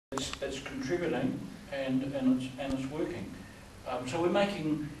it's contributing and it's working. So we're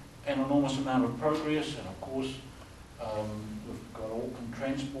making an enormous amount of progress, and of course we've got Auckland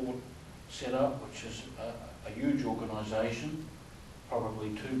Transport set up, which is a huge organisation, probably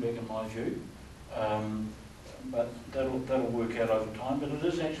too big in my view, but that'll work out over time. But it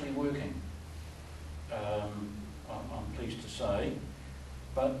is actually working, I'm pleased to say.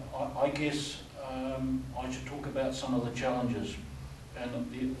 But I guess I should talk about some of the challenges. And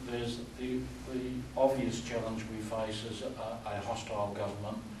there's the obvious challenge we face is a hostile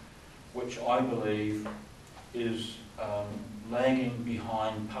government, which I believe is lagging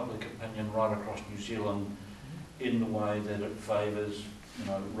behind public opinion right across New Zealand in the way that it favours,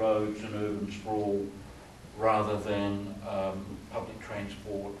 roads and urban sprawl rather than public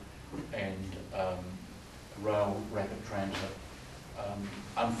transport and rail rapid transit.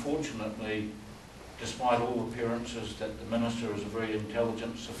 Unfortunately, despite all appearances that the Minister is a very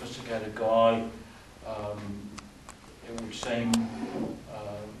intelligent, sophisticated guy, it would seem,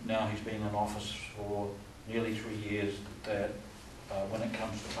 now he's been in office for nearly 3 years, that when it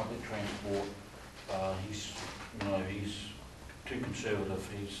comes to public transport, he's too conservative,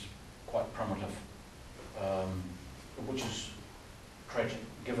 he's quite primitive, which is tragic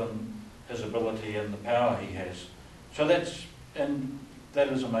given his ability and the power he has. So that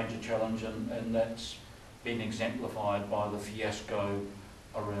is a major challenge, and that's been exemplified by the fiasco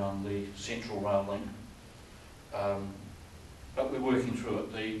around the Central Rail Link. But we're working through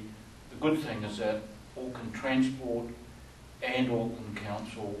it. The good thing is that Auckland Transport and Auckland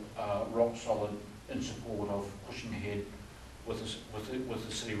Council are rock solid in support of pushing ahead with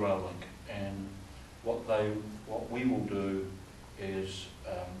the City Rail Link. And what we will do is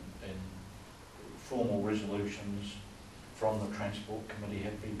in formal resolutions from the Transport Committee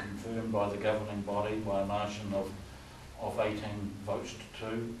have been confirmed by the governing body by a margin of 18 votes to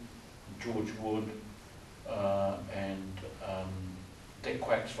 2. George Wood and Dick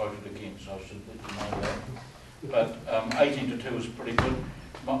Quacks voted against, so I should let you know that. But 18 to 2 is pretty good.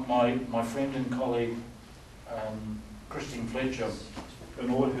 My friend and colleague Christine Fletcher,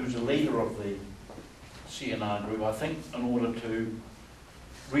 who's the leader of the CNR group, I think in order to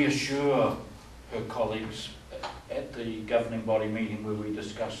reassure her colleagues at the governing body meeting where we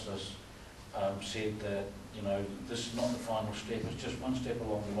discussed this, said that this is not the final step, it's just one step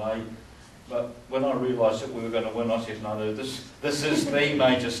along the way. But when I realised that we were going to win, I said, no, this is the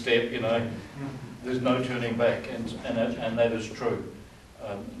major step. There's no turning back, and that is true.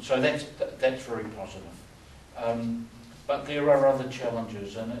 So that's very positive. But there are other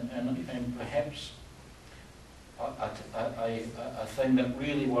challenges, and perhaps a thing that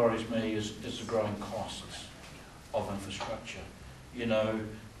really worries me is the growing costs of infrastructure.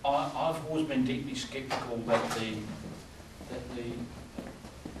 I've always been deeply sceptical that the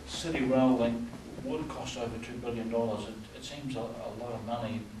City Rail Link would cost over $2 billion. It seems a lot of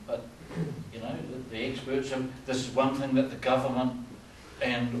money, but the experts this is one thing that the government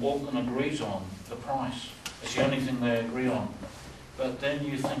and Auckland agrees on, the price. It's the only thing they agree on. But then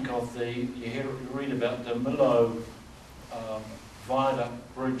you think of you read about the Milo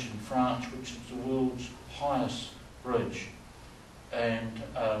viaduct bridge in France, which is the world's highest bridge, and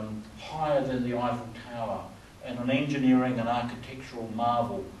higher than the Eiffel Tower, and an engineering and architectural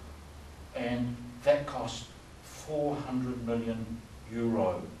marvel, and that cost €400 million.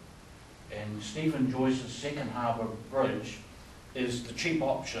 And Stephen Joyce's second harbour bridge is the cheap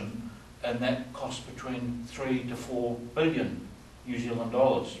option, and that costs between 3 to 4 billion New Zealand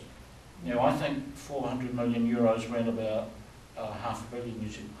dollars. Now I think €400 million around about half a billion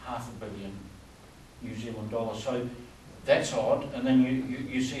New Zealand dollars. So that's odd. And then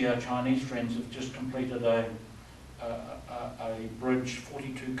you see our Chinese friends have just completed a bridge,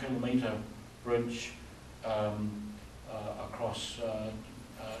 42 kilometre bridge across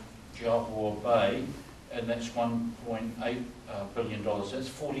Jiahua Bay, and that's $1.8 billion. That's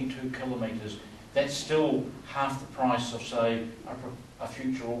 42 kilometres. That's still half the price of, say, a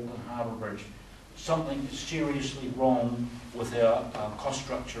future Auckland Harbour Bridge. Something seriously wrong with our cost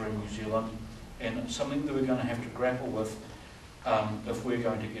structure in New Zealand, and it's something that we're going to have to grapple with if we're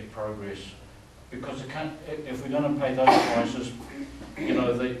going to get progress. Because if we're going to pay those prices,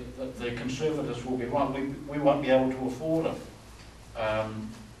 the Conservatives will be right. We won't be able to afford it.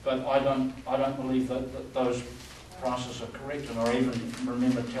 But I don't believe that those prices are correct. And I even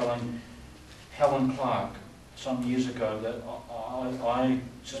remember telling Helen Clark some years ago that I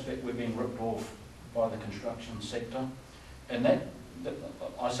suspect we're being ripped off by the construction sector. And that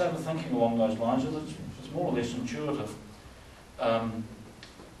I started thinking along those lines, and it's more or less intuitive.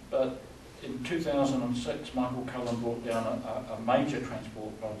 But in 2006, Michael Cullen brought down a major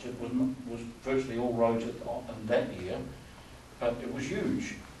transport budget. Was virtually all roads in that year, but it was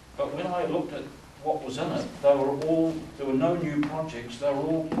huge. But when I looked at what was in it, there were no new projects. They were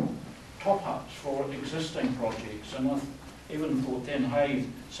all top-ups for existing projects, and I even thought then, hey,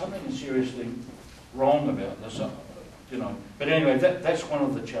 something is seriously wrong about this, you know. But anyway, that's one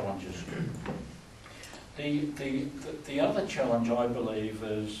of the challenges. The other challenge, I believe,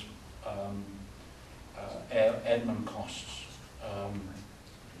 is our admin costs,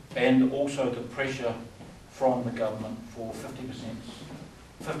 and also the pressure from the government for 50%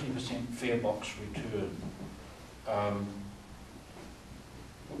 fare box return.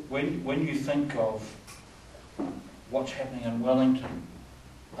 When you think of what's happening in Wellington,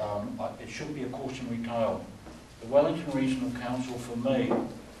 it should be a cautionary tale. The Wellington Regional Council, for me,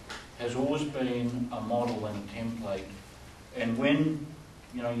 has always been a model and a template. And when,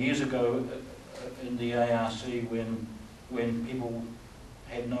 you know, years ago in the ARC, when people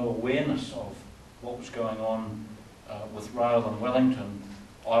had no awareness of what was going on with rail in Wellington,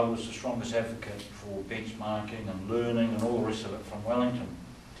 I was the strongest advocate for benchmarking and learning and all the rest of it from Wellington.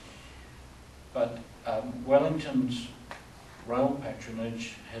 But Wellington's rail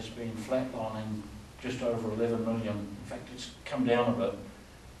patronage has been flatlining just over 11 million. In fact, it's come down a bit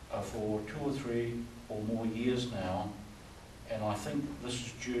for 2 or 3 or more years now, and I think this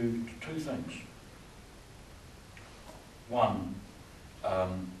is due to 2 things. One,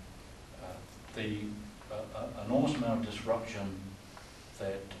 the enormous amount of disruption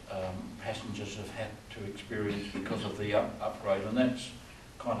that passengers have had to experience because of the upgrade, and that's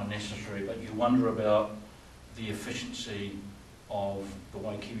kind of necessary, but you wonder about the efficiency of the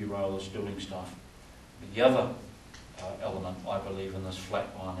way Kiwi Rail is doing stuff. But the other element, I believe, in this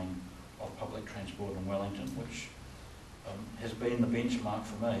flatlining of public transport in Wellington, which has been the benchmark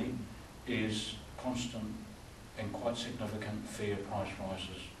for me, is constant and quite significant fare price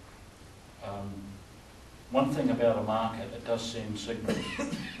rises. One thing about a market, it does send signals,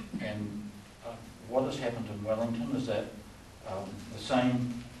 and what has happened in Wellington is that the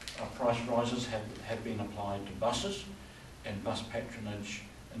same price rises have been applied to buses, and bus patronage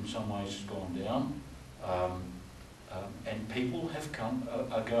in some ways has gone down, and people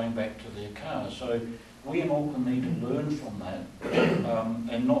are going back to their cars. So we in Auckland need to learn from that,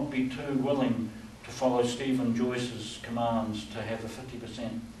 and not be too willing to follow Stephen Joyce's commands to have a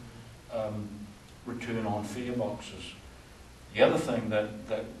 50% return on fare boxes. The other thing that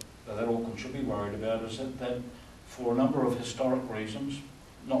Auckland should be worried about is that for a number of historic reasons,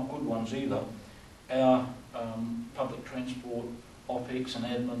 not good ones either, our public transport OPEX and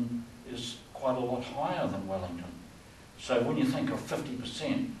admin is quite a lot higher than Wellington. So when you think of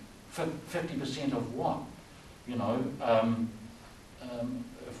 50%, 50% of what? You know,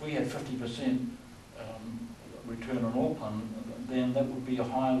 if we had 50% return on Auckland, then that would be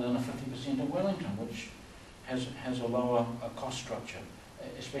higher than a 50% of Wellington, which has a lower cost structure,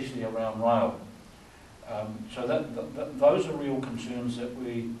 especially around rail. So those are real concerns that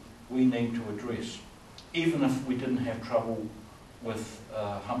we need to address, even if we didn't have trouble with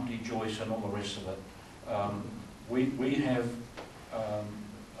Humpty Joyce and all the rest of it. We have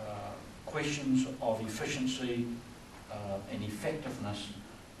questions of efficiency and effectiveness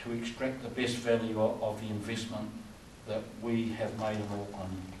to extract the best value of the investment that we have made in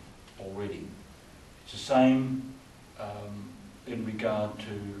Auckland already. It's the same in regard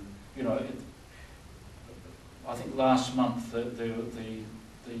to, you know, I think last month the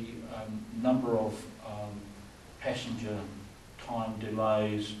number of passenger time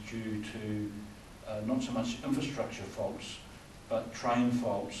delays due to not so much infrastructure faults but train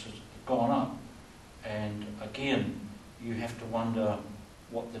faults has gone up, and again you have to wonder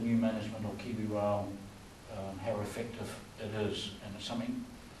what the new management of Kiwi Rail, how effective it is, and it's something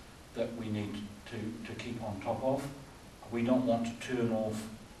that we need to keep on top of. We don't want to turn off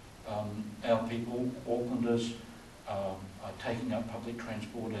our people. Aucklanders are taking up public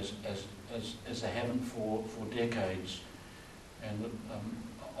transport as they haven't for decades, and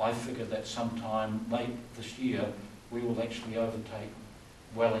I figure that sometime late this year we will actually overtake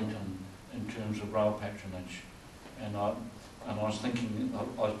Wellington in terms of rail patronage. And I was thinking,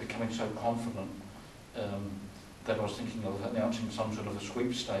 I was becoming so confident that I was thinking of announcing some sort of a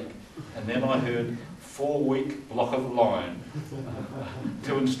sweepstake, and then I heard 4-week block of line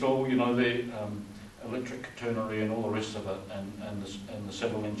to install, you know, the electric catenary and all the rest of it, and the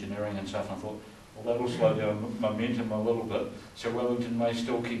civil engineering and stuff. And I thought, well, that'll slow down momentum a little bit, so Wellington may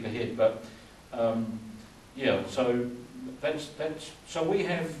still keep ahead. But yeah, so so we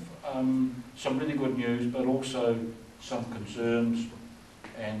have some really good news, but also some concerns,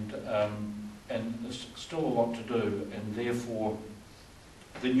 and and there's still a lot to do, and therefore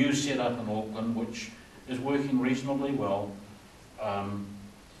the new setup in Auckland, which is working reasonably well,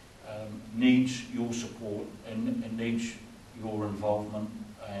 needs your support and needs your involvement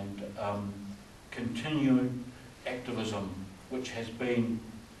and continued activism, which has been,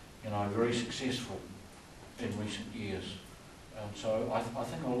 very successful in recent years. So I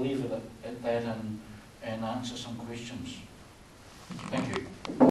think I'll leave it at that and answer some questions. Thank you.